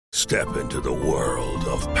Step into the world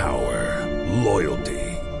of power, loyalty,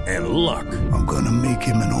 and luck. I'm gonna make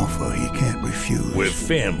him an offer he can't refuse. With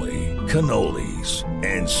family, cannolis,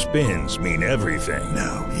 and spins mean everything.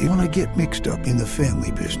 Now, you wanna get mixed up in the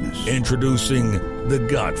family business. Introducing The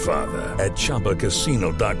Godfather at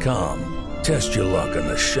ChumbaCasino.com. Test your luck in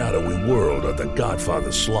the shadowy world of The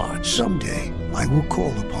Godfather slot. Someday, I will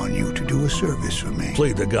call upon you to do a service for me.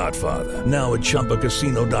 Play The Godfather now at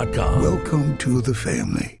ChumbaCasino.com. Welcome to the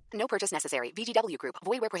family. No purchase necessary. VGW Group.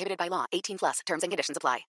 Void where prohibited by law. 18 plus. Terms and conditions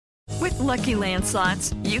apply. With Lucky Land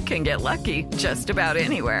Slots, you can get lucky just about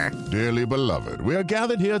anywhere. Dearly beloved, we are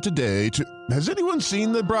gathered here today to... Has anyone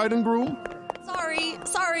seen the bride and groom?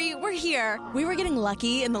 Sorry, we're here. We were getting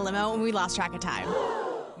lucky in the limo and we lost track of time.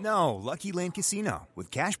 No, Lucky Land Casino,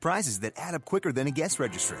 with cash prizes that add up quicker than a guest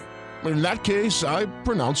registry. In that case, I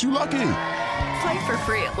pronounce you lucky. Play for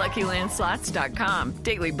free at LuckyLandSlots.com.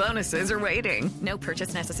 Daily bonuses are waiting. No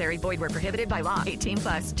purchase necessary. Void where prohibited by law. 18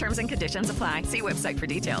 plus. Terms and conditions apply. See website for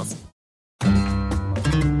details.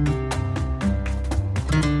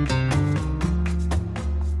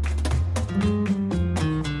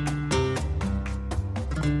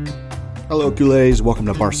 Hello, Culés. Welcome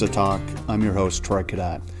to Barca Talk. I'm your host, Troy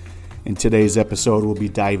Cadet. In today's episode, we'll be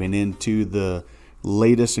diving into the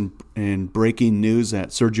latest in breaking news that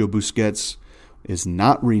Sergio Busquets is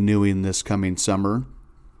not renewing this coming summer.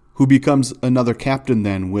 Who becomes another captain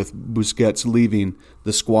then with Busquets leaving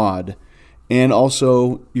the squad? And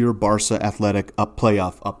also your Barca Athletic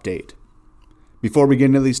playoff update. Before we get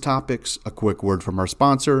into these topics, a quick word from our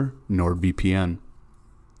sponsor, NordVPN.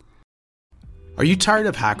 Are you tired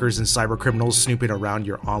of hackers and cybercriminals snooping around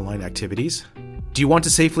your online activities? Do you want to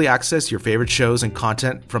safely access your favorite shows and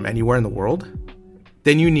content from anywhere in the world?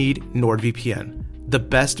 Then you need NordVPN, the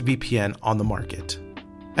best VPN on the market.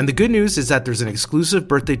 And the good news is that there's an exclusive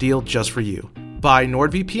birthday deal just for you. Buy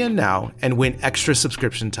NordVPN now and win extra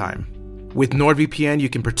subscription time. With NordVPN, you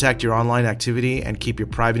can protect your online activity and keep your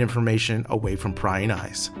private information away from prying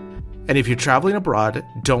eyes. And if you're traveling abroad,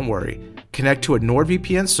 don't worry. Connect to a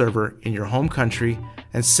NordVPN server in your home country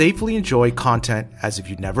and safely enjoy content as if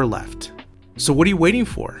you never left. So what are you waiting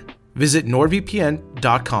for? Visit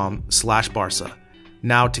nordvpn.com/Barca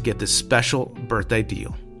now to get this special birthday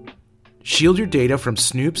deal. Shield your data from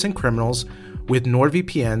snoops and criminals with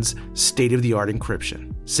NordVPN's state-of-the-art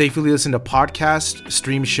encryption. Safely listen to podcasts,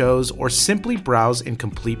 stream shows, or simply browse in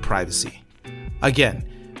complete privacy. Again,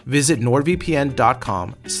 visit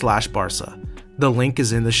nordvpn.com/Barca. The link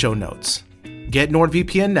is in the show notes. Get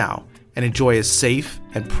NordVPN now and enjoy a safe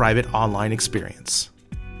and private online experience.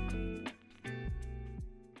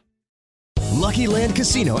 Lucky Land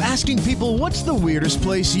Casino, asking people, what's the weirdest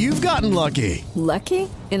place you've gotten lucky? Lucky?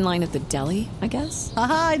 In line at the deli, I guess?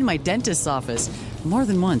 Aha, in my dentist's office. More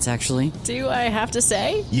than once, actually. Do I have to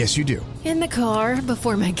say? Yes, you do. In the car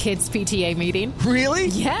before my kids' PTA meeting. Really?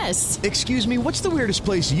 Yes. Excuse me, what's the weirdest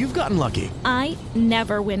place you've gotten lucky? I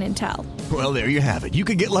never win and tell. Well, there you have it. You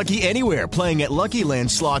can get lucky anywhere, playing at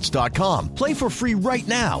LuckyLandSlots.com. Play for free right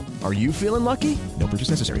now. Are you feeling lucky? No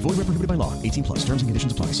purchase necessary. Void where prohibited by law. 18 plus. Terms and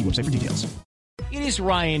conditions apply. See website for details. It is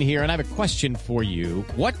Ryan here, and I have a question for you.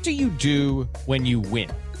 What do you do when you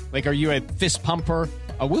win? Like, are you a fist pumper,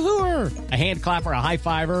 a woohooer, a hand clapper, a high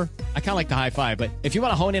fiver? I kind of like the high five, but if you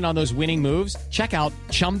want to hone in on those winning moves, check out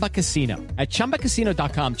Chumba Casino. At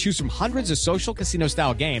ChumbaCasino.com, choose from hundreds of social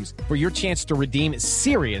casino-style games for your chance to redeem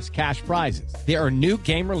serious cash prizes. There are new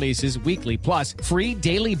game releases weekly, plus free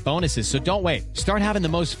daily bonuses, so don't wait. Start having the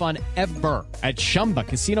most fun ever at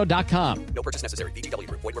ChumbaCasino.com. No purchase necessary. VGW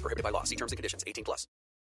Group. Void where prohibited by law. See terms and conditions. 18 plus.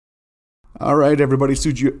 All right, everybody.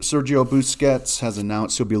 Sergio Busquets has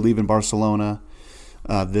announced he'll be leaving Barcelona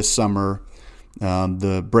this summer.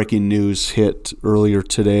 The breaking news hit earlier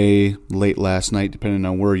today, late last night, depending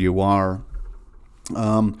on where you are,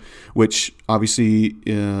 which obviously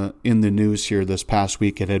in the news here this past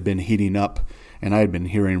week, it had been heating up, and I had been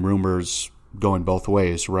hearing rumors going both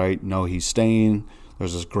ways, right? No, he's staying.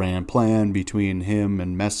 There's this grand plan between him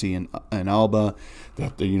and Messi and Alba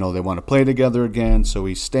that they want to play together again, so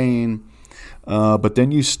he's staying. But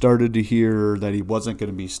then you started to hear that he wasn't going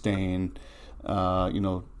to be staying,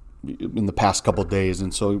 in the past couple of days.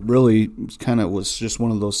 And so it really kind of was just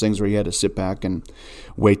one of those things where you had to sit back and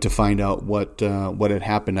wait to find out what had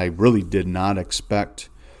happened. I really did not expect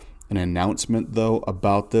an announcement, though,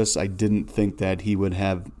 about this. I didn't think that he would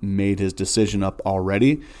have made his decision up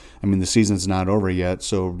already. I mean, the season's not over yet,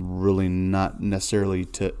 so really not necessary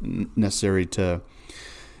to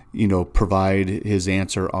provide his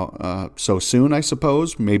answer so soon, I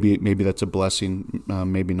suppose. Maybe that's a blessing,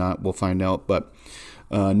 maybe not. We'll find out. But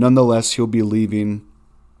nonetheless, he'll be leaving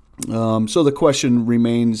So the question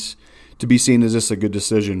remains to be seen, is this a good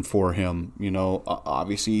decision for him?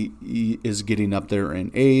 Obviously he is getting up there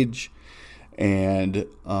in age, and,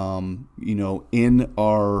 in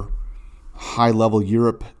our high-level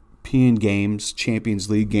European games, Champions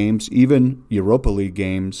League games, even Europa League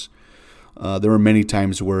games, there were many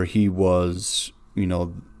times where he was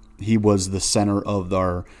the center of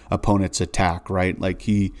our opponent's attack, right? Like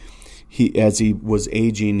he as he was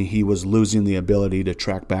aging, he was losing the ability to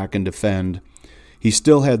track back and defend. He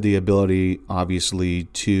still had the ability, obviously,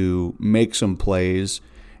 to make some plays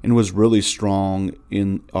and was really strong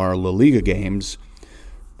in our La Liga games.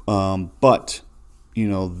 But,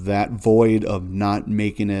 that void of not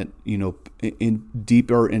making it, in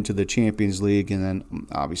deeper into the Champions League, and then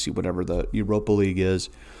obviously whatever the Europa League is,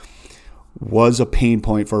 was a pain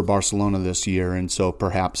point for Barcelona this year. And so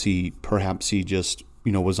perhaps he just,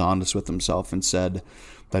 was honest with himself and said,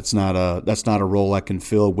 that's not a role I can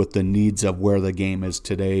fill with the needs of where the game is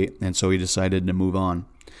today. And so he decided to move on.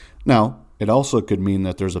 Now, it also could mean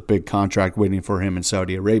that there's a big contract waiting for him in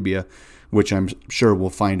Saudi Arabia, which I'm sure we'll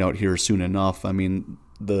find out here soon enough. I mean,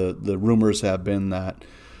 the rumors have been that,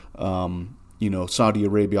 Saudi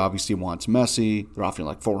Arabia obviously wants Messi. They're offering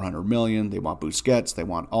like $400 million. They want Busquets. They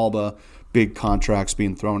want Alba. Big contracts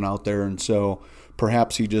being thrown out there. And so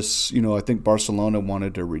perhaps he just, I think Barcelona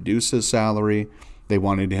wanted to reduce his salary. They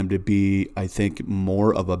wanted him to be, I think,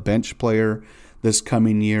 more of a bench player this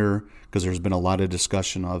coming year, because there's been a lot of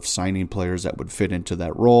discussion of signing players that would fit into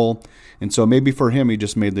that role. And so maybe for him, he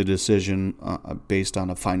just made the decision based on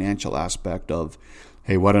a financial aspect of,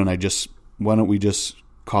 hey, why don't we just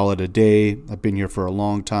call it a day? I've been here for a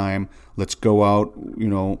long time. Let's go out,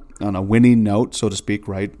 on a winning note, so to speak,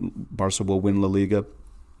 right? Barca will win La Liga.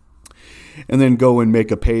 And then go and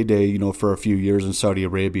make a payday, for a few years in Saudi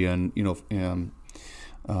Arabia, and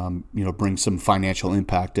bring some financial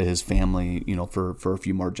impact to his family, for a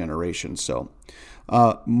few more generations. So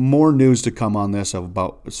more news to come on this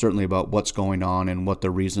about what's going on and what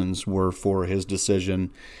the reasons were for his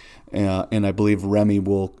decision. And I believe Remy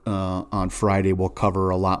will, on Friday, will cover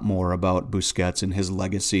a lot more about Busquets and his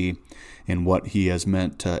legacy and what he has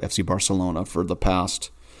meant to FC Barcelona for the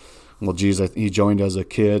past. Well, geez, he joined as a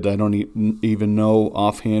kid. I don't even know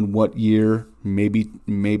offhand what year.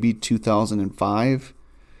 Maybe 2005.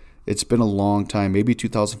 It's been a long time. Maybe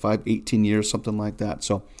 2005, 18 years, something like that.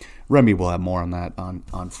 So Remy will have more on that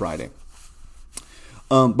on Friday.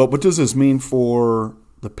 But what does this mean for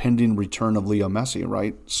the pending return of Leo Messi,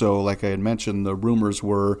 right? So like I had mentioned, the rumors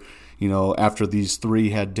were, after these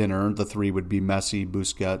three had dinner, the three would be Messi,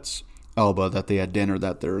 Busquets, Alba, that they had dinner,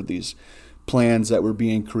 that there are these plans that were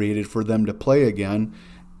being created for them to play again.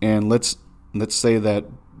 And let's say that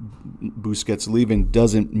Busquets leaving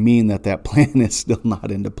doesn't mean that plan is still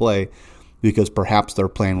not into play, because perhaps their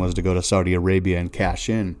plan was to go to Saudi Arabia and cash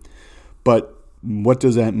in. But what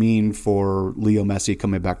does that mean for Leo Messi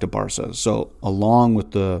coming back to Barca? So along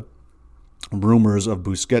with the rumors of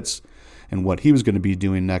Busquets and what he was going to be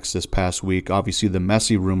doing next this past week, obviously the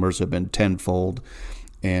Messi rumors have been tenfold.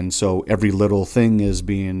 And so every little thing is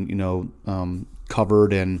being,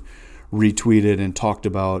 covered and retweeted and talked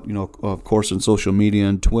about, of course, in social media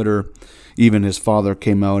and Twitter. Even his father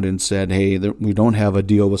came out and said, hey, we don't have a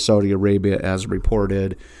deal with Saudi Arabia as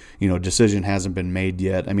reported. Decision hasn't been made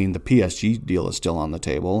yet. I mean, the PSG deal is still on the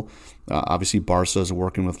table. Obviously, Barca is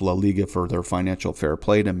working with La Liga for their financial fair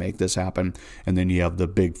play to make this happen. And then you have the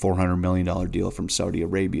big $400 million deal from Saudi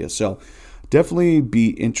Arabia. So definitely be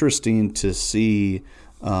interesting to see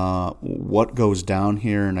what goes down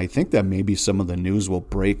here. And I think that maybe some of the news will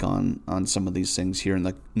break on some of these things here in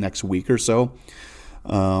the next week or so.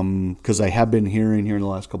 Because I have been hearing here in the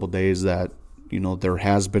last couple of days that, there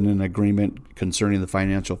has been an agreement concerning the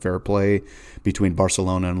financial fair play between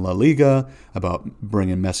Barcelona and La Liga about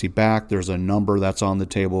bringing Messi back. There's a number that's on the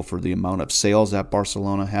table for the amount of sales that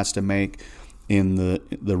Barcelona has to make. And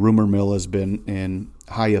the rumor mill has been in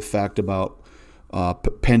high effect about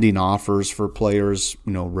pending offers for players,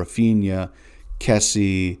 Rafinha,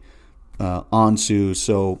 Kessie, Ansu.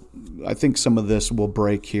 So I think some of this will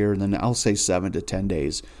break here, and then I'll say 7 to 10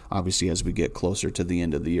 days, obviously, as we get closer to the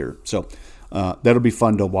end of the year. So that'll be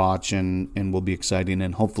fun to watch and will be exciting,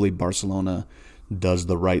 and hopefully Barcelona does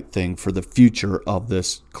the right thing for the future of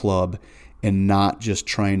this club and not just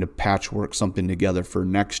trying to patchwork something together for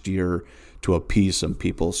next year to appease some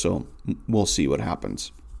people. So we'll see what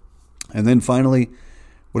happens. And then finally,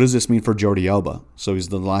 what does this mean for Jordi Alba? So he's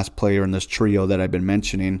the last player in this trio that I've been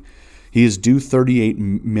mentioning. He is due 38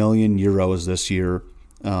 million euros this year.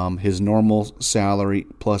 His normal salary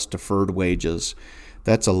plus deferred wages.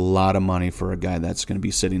 That's a lot of money for a guy that's going to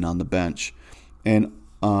be sitting on the bench. And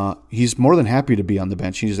he's more than happy to be on the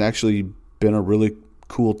bench. He's actually been a really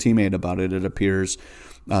cool teammate about it, it appears,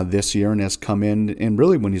 this year, and has come in, and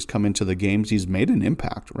really when he's come into the games, he's made an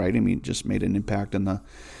impact, right? I mean, just made an impact in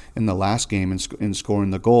the last game in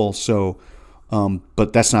scoring the goal. So,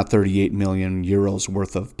 but that's not 38 million euros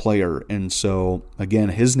worth of player. And so, again,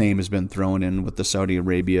 his name has been thrown in with the Saudi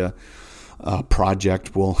Arabia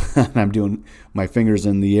project. Well, I'm doing my fingers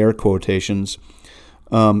in the air quotations.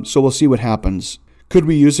 So we'll see what happens. Could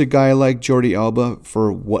we use a guy like Jordi Alba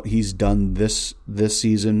for what he's done this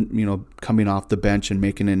season, coming off the bench and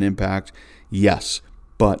making an impact? Yes,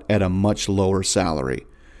 but at a much lower salary.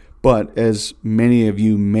 But as many of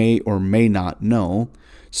you may or may not know,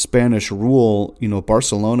 Spanish rule,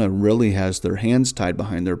 Barcelona really has their hands tied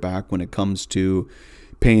behind their back when it comes to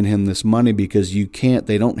paying him this money, because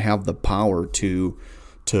they don't have the power to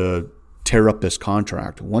tear up this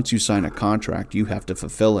contract. Once you sign a contract, you have to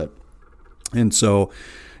fulfill it. And so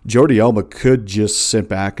Jordi Alba could just sit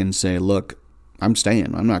back and say, look, I'm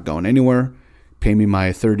staying. I'm not going anywhere. Pay me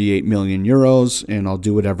my 38 million euros and I'll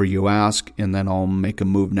do whatever you ask, and then I'll make a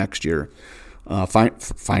move next year.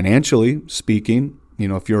 Financially speaking,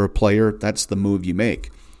 if you're a player, that's the move you make.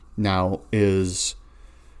 Now, is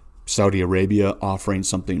Saudi Arabia offering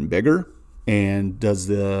something bigger? And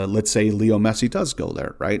let's say Leo Messi does go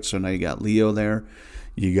there, right? So now you got Leo there,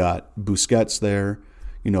 you got Busquets there.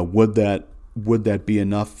 Would that be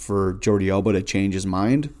enough for Jordi Alba to change his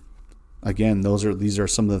mind? Again, these are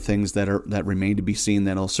some of the things that remain to be seen.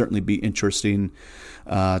 That'll certainly be interesting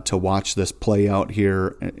to watch this play out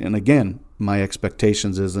here. And again, my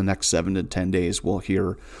expectations is the next 7 to 10 days we'll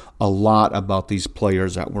hear a lot about these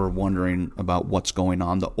players that we're wondering about what's going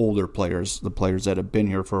on. The older players, the players that have been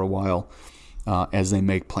here for a while, as they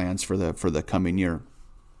make plans for the coming year.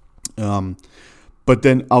 But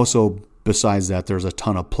then also, besides that, there's a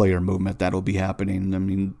ton of player movement that'll be happening. I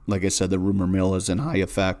mean, like I said, the rumor mill is in high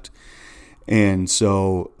effect. And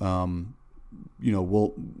so,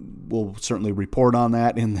 we'll certainly report on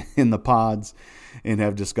that in the pods and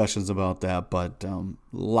have discussions about that. But a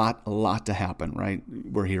lot to happen, right?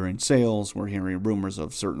 We're hearing sales. We're hearing rumors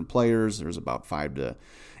of certain players. There's about 5 to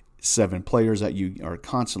 7 players that you are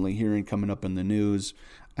constantly hearing coming up in the news.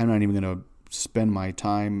 I'm not even going to spend my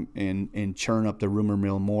time and churn up the rumor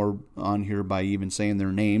mill more on here by even saying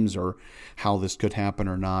their names or how this could happen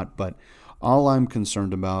or not. But all I'm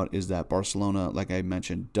concerned about is that Barcelona, like I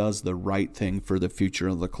mentioned, does the right thing for the future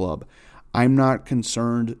of the club. I'm not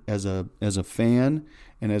concerned as a fan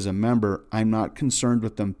and as a member. I'm not concerned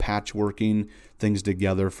with them patchworking things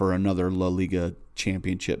together for another La Liga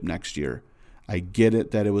championship next year. I get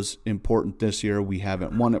it that it was important this year. We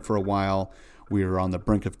haven't won it for a while. We are on the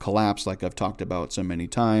brink of collapse, like I've talked about so many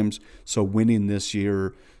times. So winning this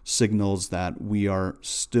year signals that we are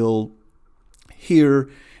still here,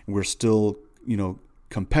 and we're still,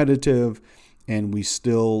 competitive, and we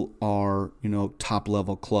still are,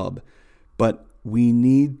 top-level club. But we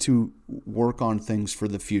need to work on things for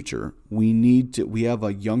the future. We have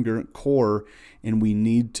a younger core, and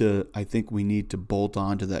I think we need to bolt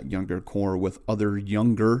on to that younger core with other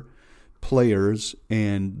younger players,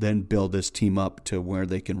 and then build this team up to where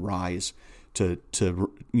they can rise to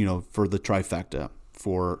for the trifecta,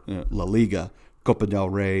 for La Liga, Copa del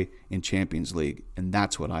Rey, and Champions League, and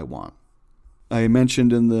that's what I want. I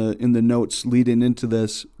mentioned in the notes leading into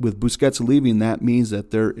this, with Busquets leaving, that means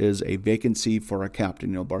that there is a vacancy for a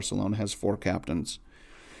captain. Barcelona has 4 captains,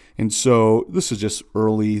 and so this is just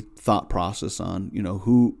early thought process on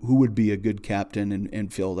who would be a good captain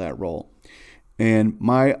and fill that role. And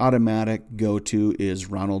my automatic go-to is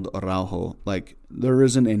Ronald Araujo. Like, there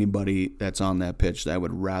isn't anybody that's on that pitch that I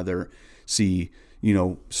would rather see,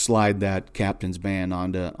 slide that captain's band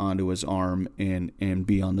onto his arm and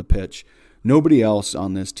be on the pitch. Nobody else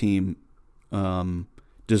on this team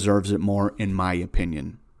deserves it more, in my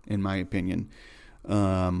opinion. He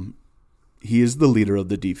is the leader of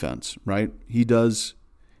the defense, right? He does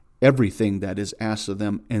everything that is asked of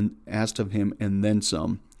him and then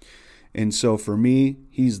some. And so for me,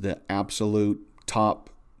 he's the absolute top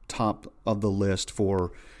of the list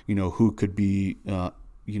for, who could be, a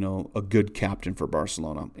good captain for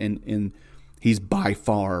Barcelona. And he's by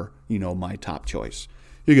far, my top choice.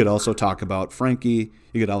 You could also talk about Frankie.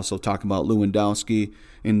 You could also talk about Lewandowski.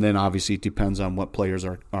 And then obviously it depends on what players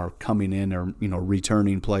are coming in or,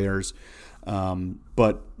 returning players.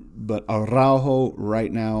 But Araujo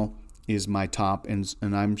right now is my top, and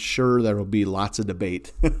I'm sure there will be lots of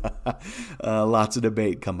debate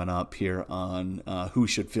coming up here on who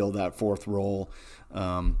should fill that 4th role.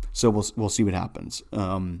 So we'll see what happens.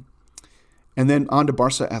 And then on to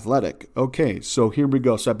Barca Athletic. Okay, so here we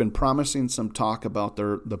go. So I've been promising some talk about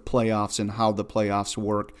the playoffs and how the playoffs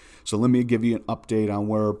work. So let me give you an update on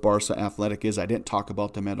where Barca Athletic is. I didn't talk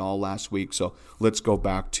about them at all last week, so let's go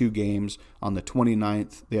back 2 games. On the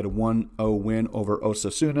 29th, they had a 1-0 win over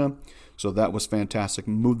Osasuna, so that was fantastic.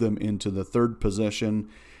 Moved them into the 3rd position.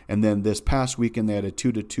 And then this past weekend, they had a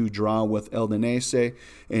 2-2 draw with Udinese,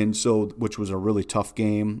 and so which was a really tough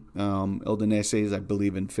game. Udinese is, I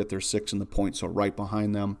believe, in 5th or 6th in the points, so right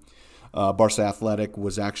behind them. Barca Athletic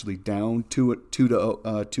was actually down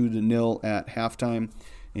 2-0 at halftime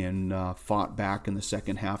and fought back in the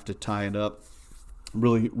second half to tie it up.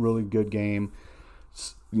 Really, really good game.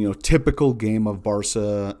 Typical game of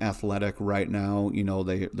Barca Athletic right now.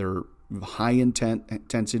 They're high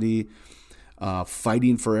intensity.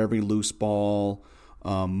 Fighting for every loose ball,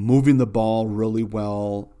 moving the ball really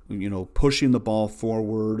well, pushing the ball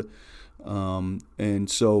forward. And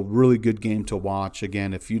so really good game to watch.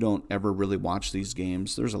 Again, if you don't ever really watch these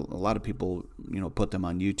games, there's a lot of people, put them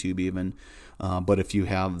on YouTube even. But if you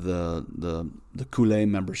have the Culé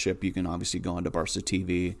membership, you can obviously go onto Barca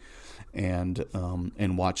TV and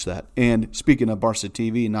watch that. And speaking of Barca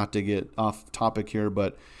TV, not to get off topic here,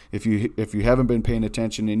 but if you haven't been paying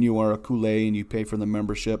attention and you are a Culé and you pay for the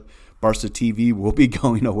membership, Barca TV will be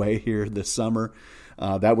going away here this summer.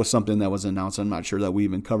 That was something that was announced. I'm not sure that we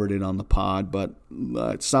even covered it on the pod, but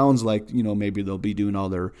it sounds like maybe they'll be doing all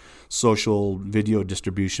their social video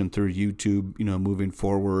distribution through YouTube, moving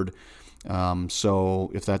forward.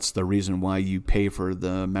 So if that's the reason why you pay for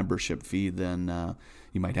the membership fee, then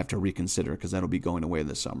you might have to reconsider because that'll be going away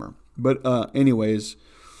this summer. But anyways,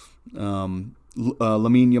 Lamine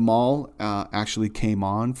Yamal actually came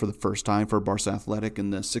on for the first time for Barca Athletic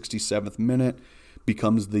in the 67th minute,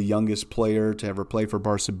 becomes the youngest player to ever play for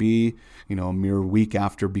Barca B, a mere week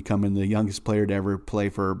after becoming the youngest player to ever play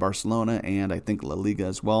for Barcelona and I think La Liga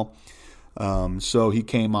as well. So he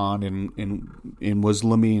came on and was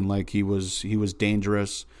Lamine, like he was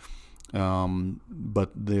dangerous. But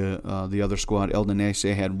the other squad,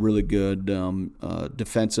 Udinese, had really good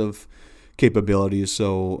defensive capabilities,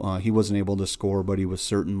 so he wasn't able to score, but he was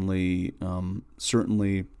certainly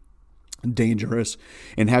dangerous.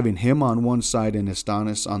 And having him on one side and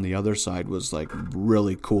Estanis on the other side was like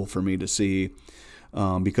really cool for me to see,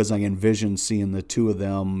 because I envisioned seeing the two of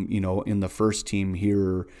them, in the first team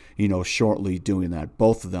here, shortly doing that.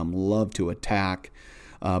 Both of them love to attack.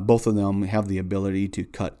 Both of them have the ability to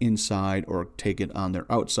cut inside or take it on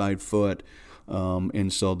their outside foot.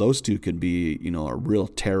 And so those two could be, a real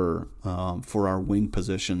terror for our wing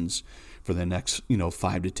positions for the next,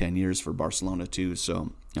 5 to 10 years for Barcelona too.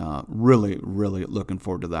 So really, really looking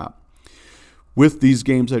forward to that. With these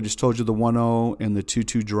games, I just told you the 1-0 and the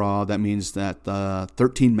 2-2 draw. That means that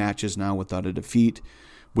 13 matches now without a defeat,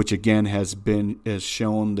 which again has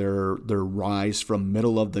shown their rise from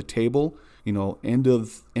middle of the table. End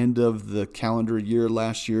of the calendar year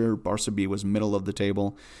last year, Barca B was middle of the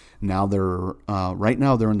table. Now they're right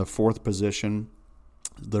now they're in the 4th position.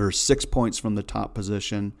 They're 6 points from the top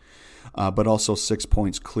position, but also 6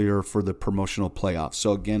 points clear for the promotional playoffs.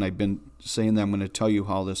 So again, I've been saying that I'm going to tell you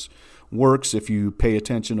how this works if you pay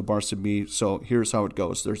attention to Barca B. So here's how it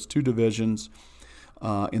goes. There's 2 divisions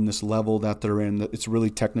in this level that they're in. It's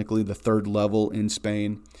really technically the 3rd level in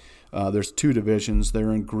Spain. There's 2 divisions.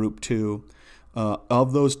 They're in Group 2.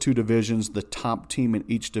 Of those 2 divisions, the top team in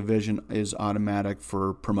each division is automatic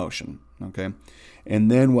for promotion. Okay,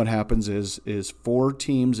 and then what happens is 4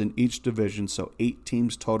 teams in each division, so 8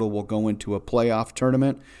 teams total, will go into a playoff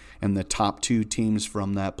tournament, and the top 2 teams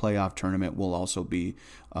from that playoff tournament will also be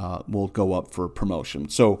will go up for promotion.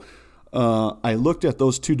 So I looked at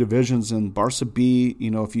those 2 divisions, and Barca B,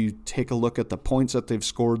 if you take a look at the points that they've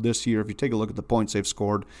scored this year, if you take a look at the points they've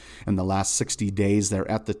scored in the last 60 days, they're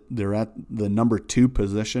at the number 2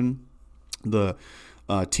 position. The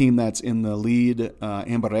team that's in the lead,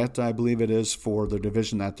 Ambaretta, I believe it is, for the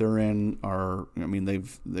division that they're in,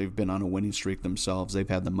 they've been on a winning streak themselves. They've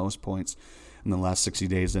had the most points in the last 60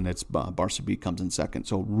 days, and it's Barca B comes in second.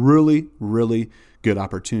 So really, really good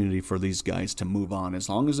opportunity for these guys to move on. As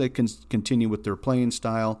long as they can continue with their playing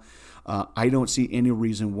style, I don't see any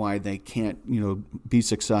reason why they can't, be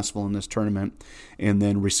successful in this tournament and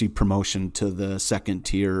then receive promotion to the second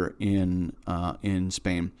tier in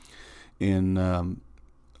Spain, in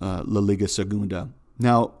La Liga Segunda.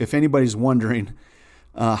 Now, if anybody's wondering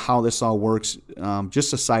how this all works,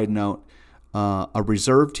 just a side note, a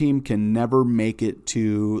reserve team can never make it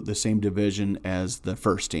to the same division as the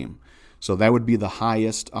first team. So that would be the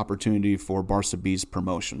highest opportunity for Barca B's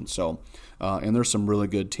promotion. So, and there's some really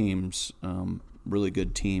good teams in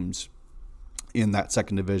that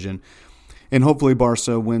second division. And hopefully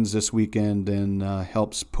Barca wins this weekend and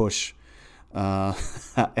helps push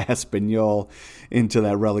Espanyol into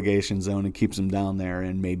that relegation zone and keeps them down there,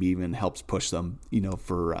 and maybe even helps push them,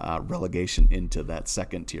 for relegation into that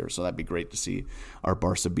second tier. So that'd be great to see our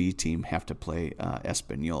Barca B team have to play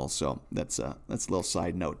Espanyol. So that's a little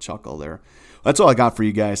side note chuckle there. That's all I got for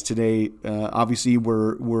you guys today. Obviously,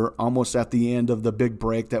 we're almost at the end of the big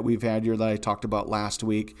break that we've had here that I talked about last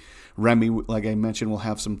week. Remy, like I mentioned, will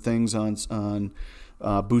have some things on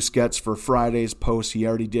Busquets for Friday's post. He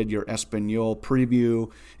already did your Espanyol preview.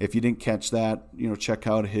 If you didn't catch that, check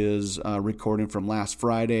out his recording from last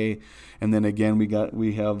Friday. And then again,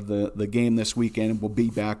 we have the game this weekend. We'll be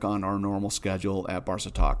back on our normal schedule at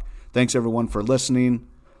Barca Talk. Thanks everyone for listening.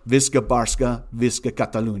 Visca Barca, Visca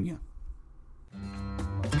Catalunya.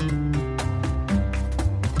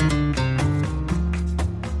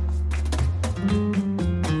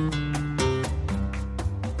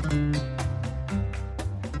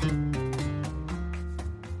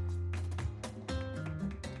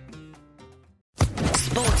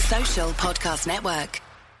 Social Podcast Network.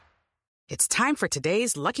 It's time for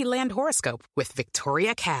today's Lucky Land horoscope with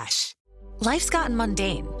Victoria Cash. Life's gotten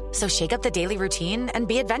mundane, so shake up the daily routine and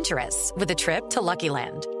be adventurous with a trip to Lucky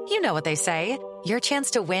Land. You know what they say, your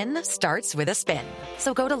chance to win starts with a spin.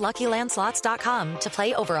 So go to LuckyLandSlots.com to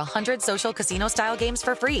play over 100 social casino-style games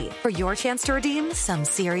for free for your chance to redeem some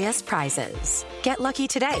serious prizes. Get lucky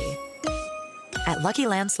today at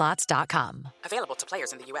LuckyLandSlots.com. Available to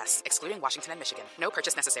players in the U.S., excluding Washington and Michigan. No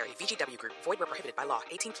purchase necessary. VGW Group. Void where prohibited by law.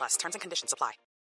 18+. Terms and conditions apply.